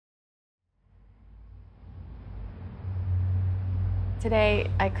Today,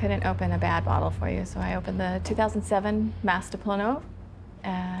 I couldn't open a bad bottle for you, so I opened the 2007 Master Planot,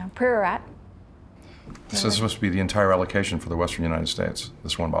 Priorat. So this must be the entire allocation for the Western United States,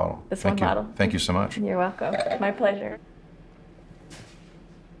 this one bottle. This one bottle. Thank you so much. You're welcome. My pleasure.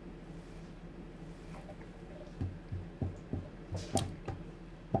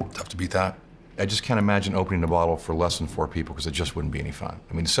 Tough to beat that. I just can't imagine opening a bottle for less than 4 people because it just wouldn't be any fun.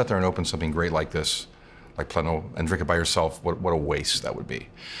 I mean, to sit there and open something great like this, like Planot, and drink it by yourself, what a waste that would be.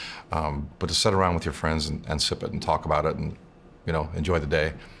 But to sit around with your friends and sip it and talk about it and, you know, enjoy the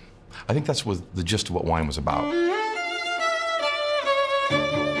day, I think that's what the gist of what wine was about.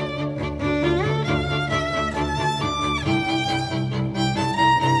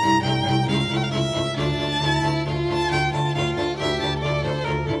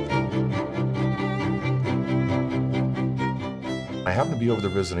 I happened to be over there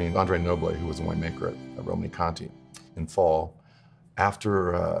visiting Andre Noble, who was a winemaker at Romanée-Conti in fall,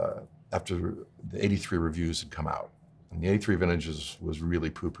 after the 83 reviews had come out. And the 83 vintages was really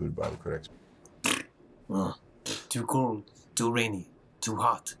poo-pooed by the critics. Too cold, too rainy, too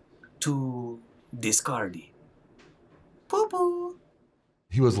hot, too discardy. Poo-poo.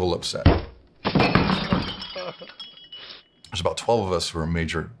 He was a little upset. There's about 12 of us who are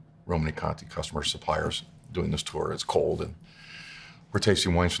major Romanée-Conti customer suppliers doing this tour. It's cold, and we're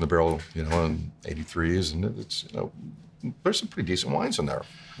tasting wines from the barrel, you know, in 83s, and it's, you know, there's some pretty decent wines in there.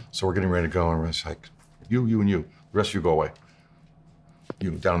 So we're getting ready to go, and we're just like, you, and you. The rest of you go away.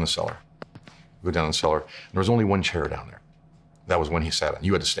 You, down in the cellar. Go down in the cellar. And there was only one chair down there. That was when he sat on.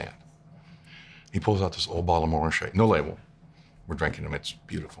 You had to stand. He pulls out this old bottle of Montrachet, no label. We're drinking them, it's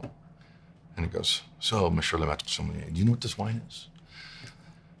beautiful. And he goes, so, Monsieur le Maître Sommelier, do you know what this wine is?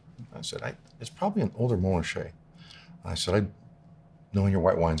 I said, it's probably an older Montrachet. I said, knowing your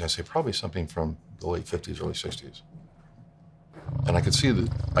white wines, I say probably something from the late 50s, early 60s. And I could see that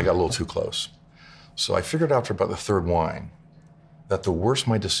I got a little too close. So I figured after about the third wine that the worse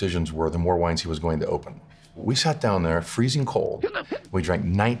my decisions were, the more wines he was going to open. We sat down there, freezing cold. We drank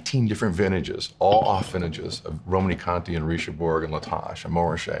 19 different vintages, all off vintages of Romanée-Conti and Richebourg and La Tâche and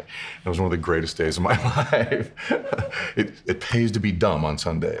Montrachet. It was one of the greatest days of my life. It pays to be dumb on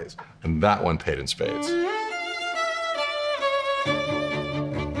Sundays, and that one paid in spades.